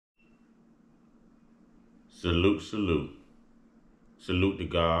Salute, salute. Salute to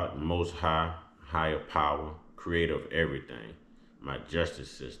God, Most High, higher power, creator of everything, my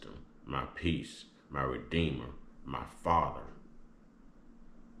justice system, my peace, my redeemer, my father.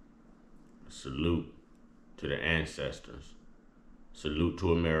 Salute to the ancestors. Salute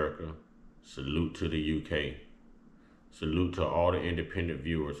to America. Salute to the UK. Salute to all the independent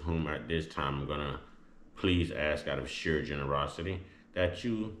viewers whom at this time I'm going to please ask out of sheer generosity that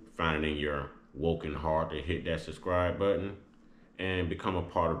you find it in your woken heart to hit that subscribe button and become a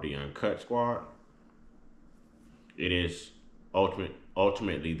part of the Uncut Squad. It is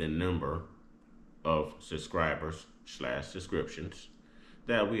ultimately the number of subscribers / subscriptions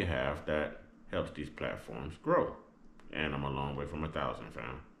that we have that helps these platforms grow. And I'm a long way from 1,000,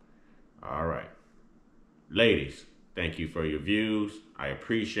 fam. All right. Ladies, thank you for your views. I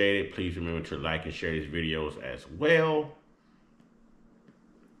appreciate it. Please remember to like and share these videos as well.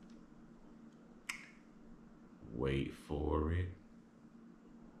 Wait for it.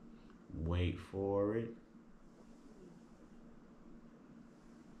 Wait for it.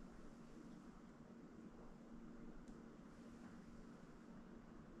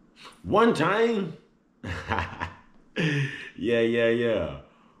 One time. Yeah.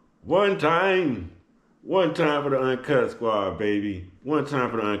 One time. One time for the Uncut Squad, baby. One time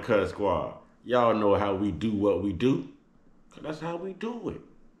for the Uncut Squad. Y'all know how we do what we do. 'Cause that's how we do it.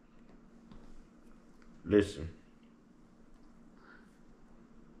 Listen.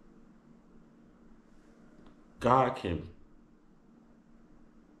 God can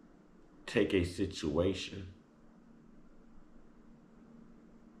take a situation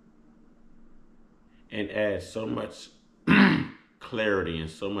and add so much clarity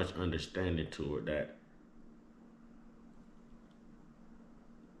and so much understanding to it that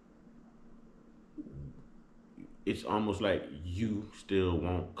it's almost like you still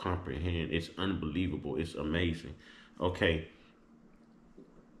won't comprehend. It's unbelievable. It's amazing. Okay.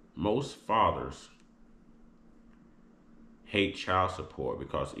 Most fathers hate child support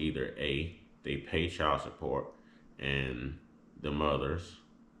because either A, they pay child support and the mothers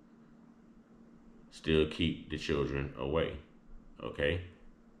still keep the children away, okay?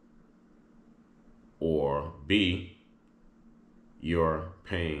 Or B, you're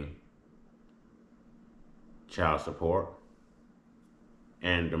paying child support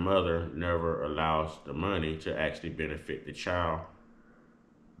and the mother never allows the money to actually benefit the child,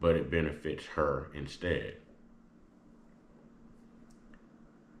 but it benefits her instead.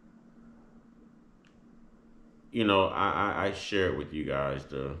 You know, I shared with you guys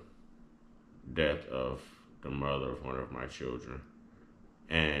the death of the mother of one of my children.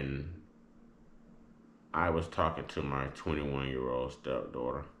 And I was talking to my 21-year-old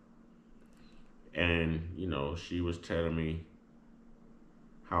stepdaughter. And, you know, she was telling me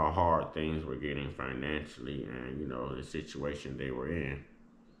how hard things were getting financially and, you know, the situation they were in.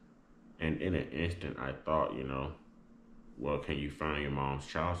 And in an instant, I thought, you know, well, can you find your mom's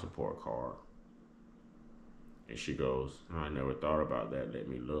child support card? And she goes, oh, I never thought about that. Let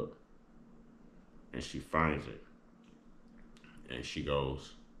me look. And she finds it. And she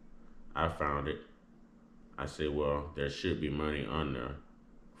goes, I found it. I said, well, there should be money on there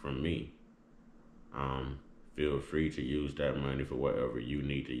from me. Feel free to use that money for whatever you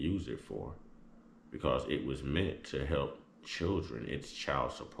need to use it for. Because it was meant to help children. It's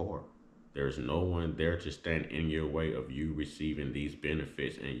child support. There's no one there to stand in your way of you receiving these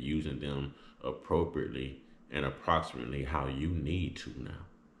benefits and using them appropriately and approximately how you need to now.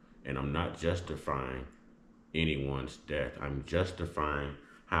 And I'm not justifying anyone's death. I'm justifying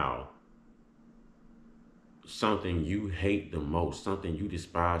how something you hate the most, something you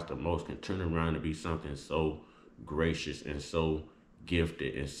despise the most can turn around to be something so gracious and so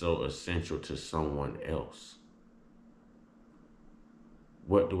gifted and so essential to someone else.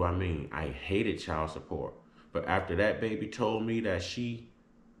 What do I mean? I hated child support. But after that baby told me that she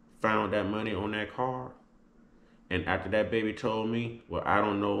found that money on that card, and after that baby told me, well, I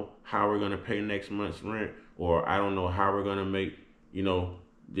don't know how we're going to pay next month's rent, or I don't know how we're going to make, you know,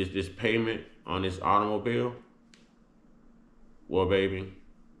 this payment on this automobile. Well, baby,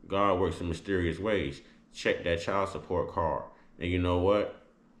 God works in mysterious ways. Check that child support card. And you know what?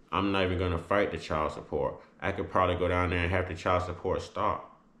 I'm not even going to fight the child support. I could probably go down there and have the child support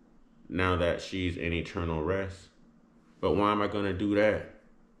stop now that she's in eternal rest. But why am I going to do that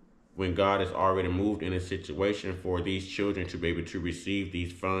when God has already moved in a situation for these children to be able to receive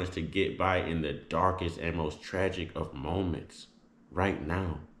these funds to get by in the darkest and most tragic of moments right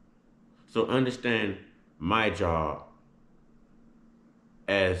now? So understand my job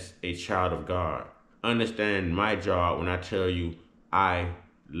as a child of God. Understand my job when I tell you I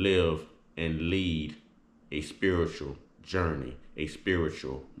live and lead a spiritual journey, a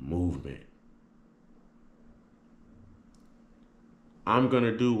spiritual movement. I'm going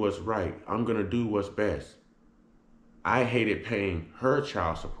to do what's right. I'm going to do what's best. I hated paying her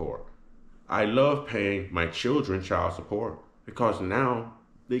child support. I love paying my children child support because now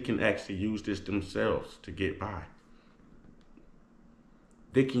they can actually use this themselves to get by.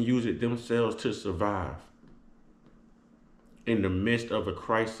 They can use it themselves to survive. In the midst of a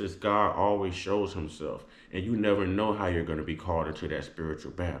crisis, God always shows himself, and you never know how you're going to be called into that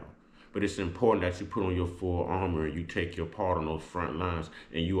spiritual battle. But it's important that you put on your full armor and you take your part on those front lines,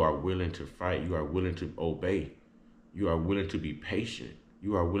 and you are willing to fight. You are willing to obey. You are willing to be patient.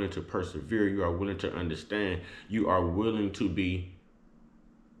 You are willing to persevere. You are willing to understand. You are willing to be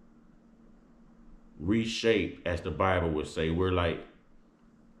reshaped, as the Bible would say. We're like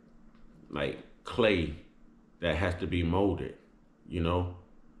clay that has to be molded. You know,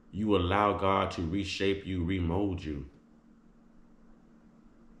 you allow God to reshape you, remold you.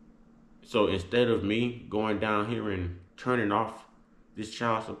 So instead of me going down here and turning off this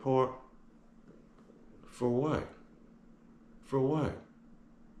child support, for what? For what?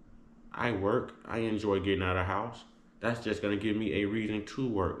 I work. I enjoy getting out of the house. That's just going to give me a reason to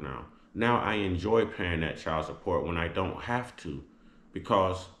work now. Now I enjoy paying that child support when I don't have to,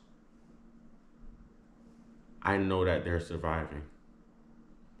 because I know that they're surviving.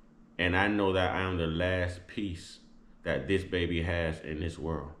 And I know that I am the last piece that this baby has in this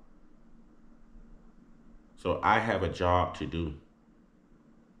world. So I have a job to do.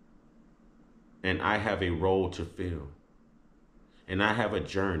 And I have a role to fill. And I have a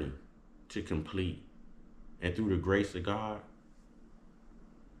journey to complete. And through the grace of God,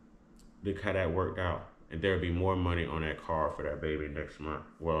 look how that worked out. And there'll be more money on that card for that baby next month.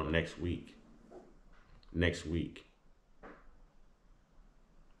 Well, next week. Next week.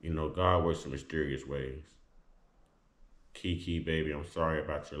 You know, God works in mysterious ways. Kiki, baby, I'm sorry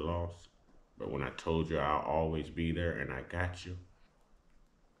about your loss. But when I told you I'll always be there and I got you,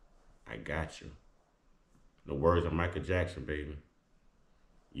 I got you. The words of Michael Jackson, baby,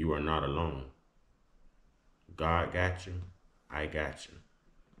 you are not alone. God got you, I got you.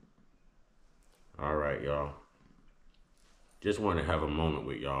 All right, y'all. Just want to have a moment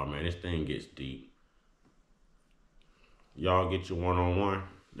with y'all, man. This thing gets deep. Y'all get your one-on-one.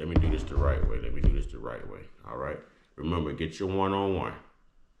 Let me do this the right way. Let me do this the right way. All right? Remember, get your one-on-one.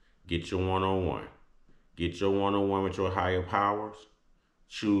 Get your one-on-one. Get your one-on-one with your higher powers.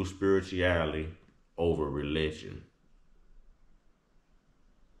 Choose spirituality over religion.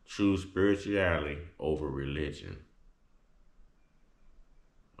 Choose spirituality over religion.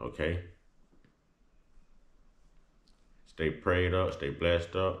 Okay? Stay prayed up, stay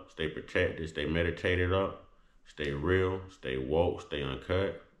blessed up, stay protected, stay meditated up, stay real, stay woke, stay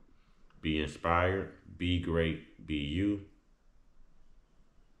uncut, be inspired, be great, be you.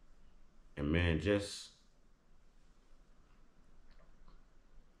 And man, just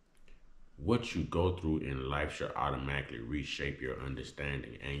what you go through in life should automatically reshape your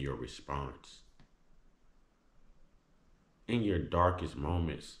understanding and your response. In your darkest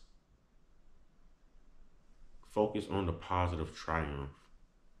moments, focus on the positive triumph.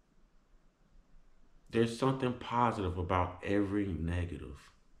 There's something positive about every negative.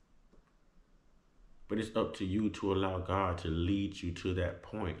 But it's up to you to allow God to lead you to that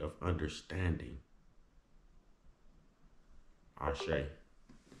point of understanding. Ashe.